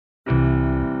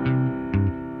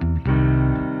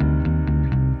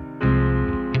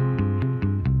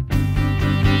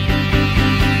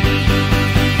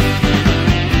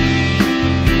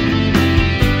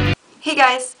Hey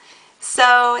guys,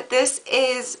 so this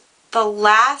is the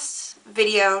last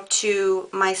video to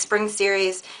my spring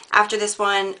series. After this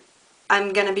one,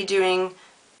 I'm going to be doing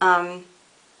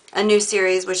a new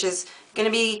series, which is going to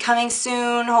be coming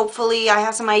soon. Hopefully, I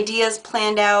have some ideas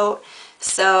planned out.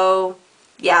 So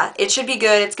yeah, it should be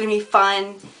good. It's going to be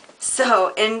fun.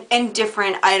 So and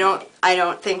different. I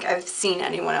don't think I've seen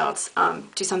anyone else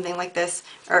do something like this,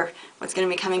 or what's going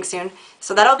to be coming soon.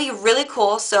 So that'll be really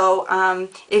cool. So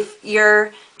if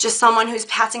you're just someone who's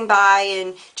passing by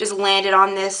and just landed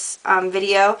on this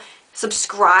video,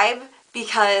 subscribe,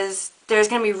 because there's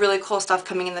going to be really cool stuff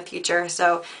coming in the future.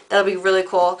 So that'll be really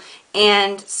cool.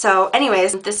 And so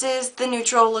anyways, this is the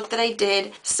neutral look that I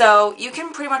did. So you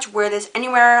can pretty much wear this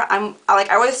anywhere. I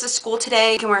wore this to school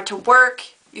today. You can wear it to work.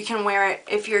 You can wear it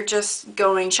if you're just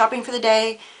going shopping for the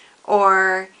day,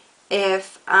 or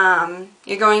if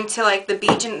you're going to like the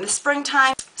beach in the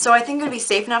springtime. So I think it would be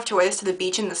safe enough to wear this to the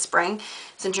beach in the spring,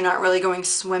 since you're not really going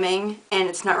swimming and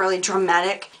it's not really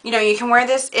dramatic. You know, you can wear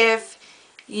this if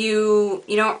you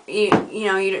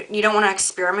don't want to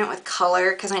experiment with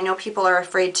color, because I know people are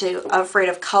afraid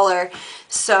of color.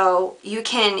 So you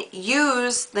can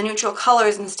use the neutral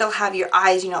colors and still have your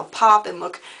eyes, pop and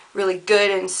look really good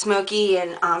and smoky,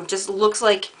 and just looks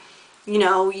like,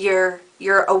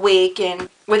 you're awake, and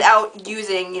without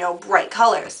using, bright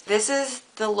colors. This is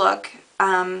the look,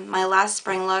 my last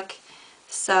spring look.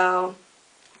 So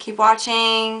keep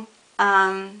watching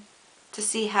to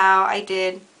see how I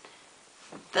did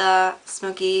the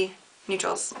smoky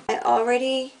neutrals. I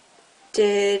already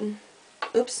did,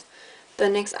 the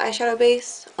NYX eyeshadow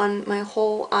base on my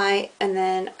whole eye, and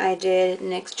then I did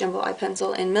NYX Jumbo Eye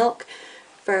Pencil in Milk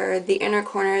for the inner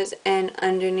corners and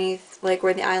underneath, like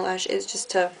where the eyelash is, just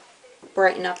to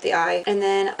brighten up the eye. And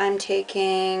then I'm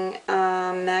taking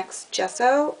MAC's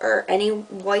Gesso, or any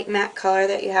white matte color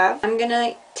that you have. I'm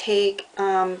gonna take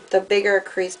the bigger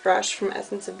crease brush from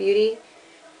Essence of Beauty.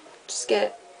 Just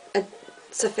get a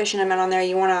sufficient amount on there.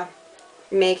 You want to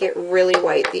make it really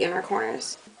white, the inner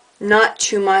corners. Not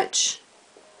too much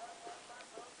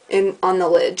on the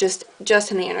lid, just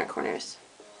in the inner corners.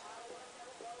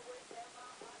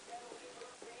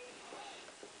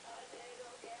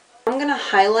 I'm going to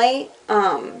highlight.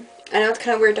 I know it's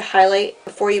kind of weird to highlight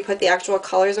before you put the actual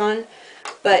colors on,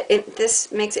 but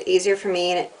this makes it easier for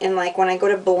me, and like when I go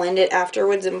to blend it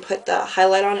afterwards and put the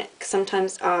highlight on it,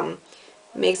 sometimes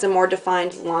makes a more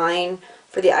defined line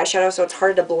for the eyeshadow, so it's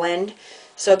harder to blend.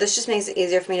 So this just makes it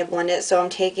easier for me to blend it. So I'm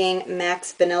taking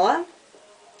MAC's Vanilla,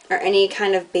 or any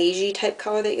kind of beigey type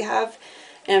color that you have,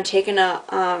 and I'm taking a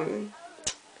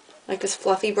like this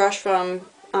fluffy brush from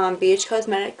BH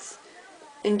Cosmetics,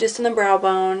 and just on the brow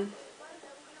bone.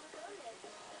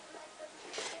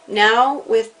 Now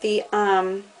with the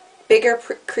bigger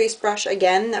crease brush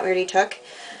again that we already took,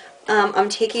 I'm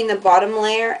taking the bottom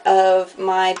layer of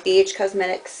my BH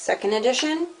Cosmetics 2nd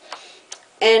edition,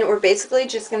 and we're basically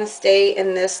just going to stay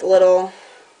in this little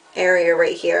area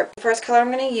right here. The first color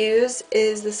I'm going to use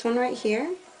is this one right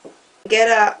here. Get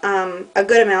a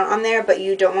good amount on there, but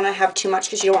you don't want to have too much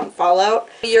because you don't want fallout.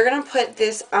 You're going to put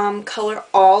this color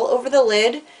all over the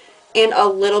lid and a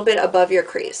little bit above your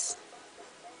crease.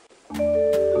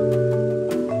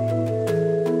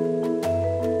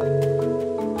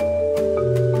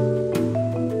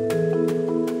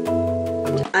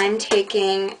 I'm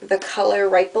taking the color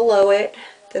right below it,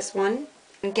 this one,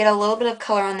 and get a little bit of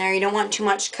color on there. You don't want too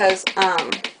much, because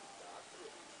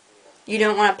you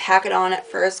don't want to pack it on at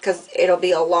first, because it'll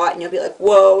be a lot and you'll be like,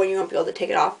 whoa, and you won't be able to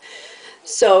take it off.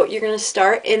 So you're going to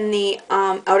start in the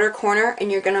outer corner,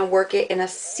 and you're going to work it in a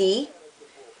C,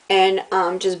 and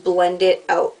just blend it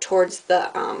out towards the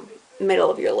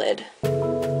middle of your lid.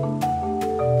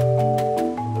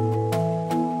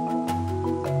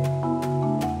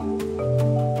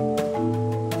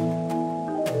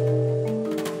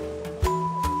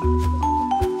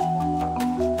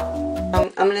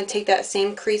 I'm going to take that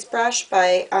same crease brush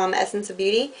by Essence of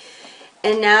Beauty,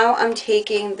 and now I'm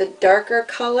taking the darker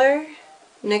color.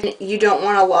 You don't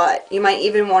want a lot. You might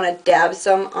even want to dab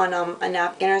some on a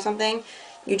napkin or something.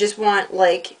 You just want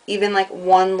even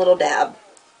one little dab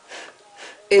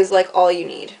is like all you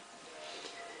need.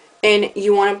 And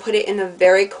you want to put it in the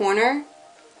very corner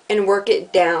and work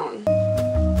it down.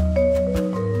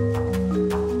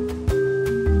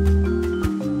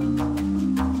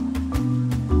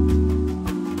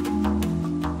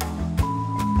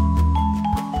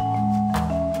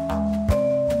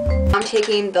 I'm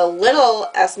taking the little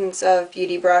Essence of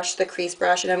Beauty brush, the crease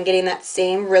brush, and I'm getting that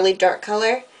same really dark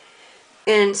color,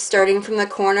 and starting from the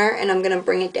corner, and I'm going to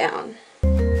bring it down.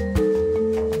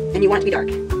 And you want it to be dark.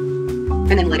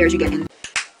 And then lighter as you get in.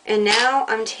 And now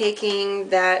I'm taking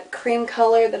that cream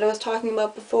color that I was talking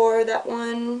about before, that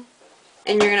one,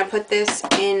 and you're going to put this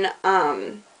in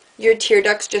your tear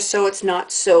ducts just so it's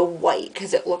not so white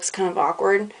because it looks kind of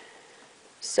awkward.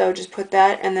 So just put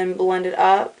that and then blend it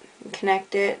up and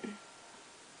connect it.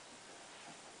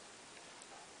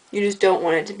 You just don't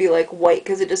want it to be like white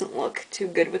because it doesn't look too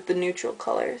good with the neutral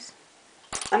colors.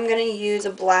 I'm going to use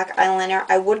a black eyeliner.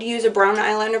 I would use a brown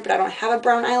eyeliner, but I don't have a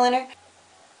brown eyeliner.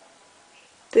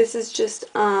 This is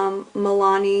just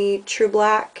Milani True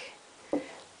Black.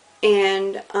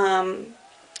 And I'm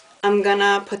going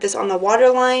to put this on the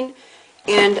waterline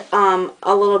and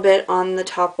a little bit on the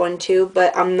top one too,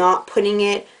 but I'm not putting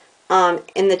it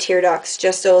in the tear ducts,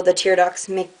 just so the tear ducts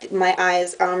make my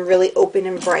eyes really open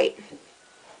and bright.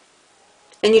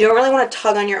 And you don't really want to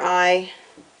tug on your eye.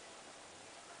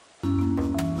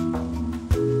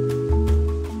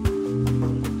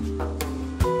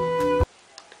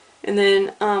 And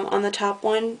then on the top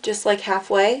one, just like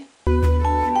halfway.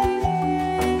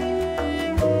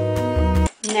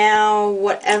 Now,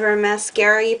 whatever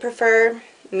mascara you prefer,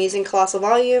 I'm using Colossal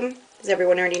Volume, as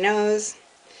everyone already knows.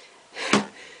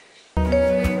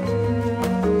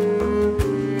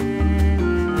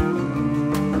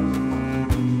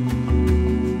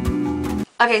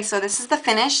 Okay, so this is the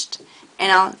finished,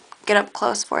 and I'll get up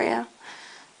close for you.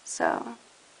 So,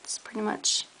 it's pretty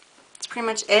much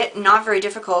it. Not very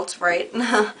difficult, right?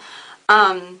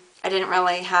 I didn't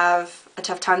really have a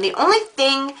tough time. The only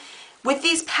thing with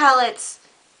these palettes,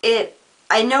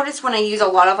 I notice when I use a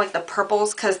lot of like the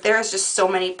purples, because there's just so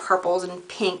many purples and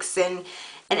pinks and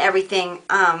everything.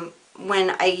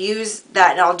 When I use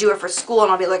that, and I'll do it for school,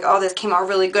 and I'll be like, oh, this came out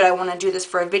really good, I want to do this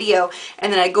for a video,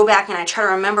 and then I go back and I try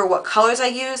to remember what colors I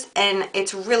used, and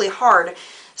it's really hard.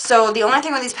 So the only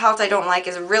thing with these palettes I don't like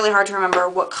is really hard to remember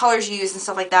what colors you use and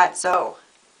stuff like that. So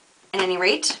at any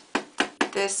rate,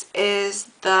 this is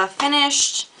the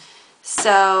finished.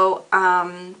 So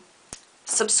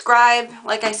subscribe,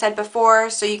 like I said before,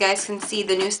 so you guys can see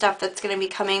the new stuff that's going to be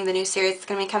coming, the new series that's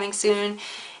going to be coming soon.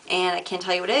 And I can't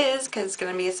tell you what it is because it's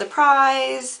going to be a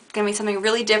surprise. It's going to be something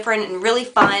really different and really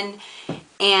fun.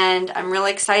 And I'm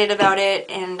really excited about it.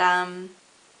 And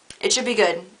it should be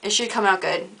good. It should come out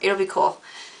good. It'll be cool.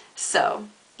 So,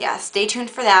 yeah, stay tuned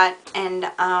for that. And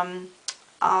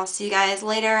I'll see you guys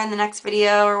later in the next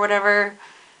video or whatever.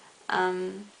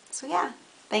 So, yeah.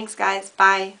 Thanks, guys.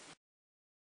 Bye.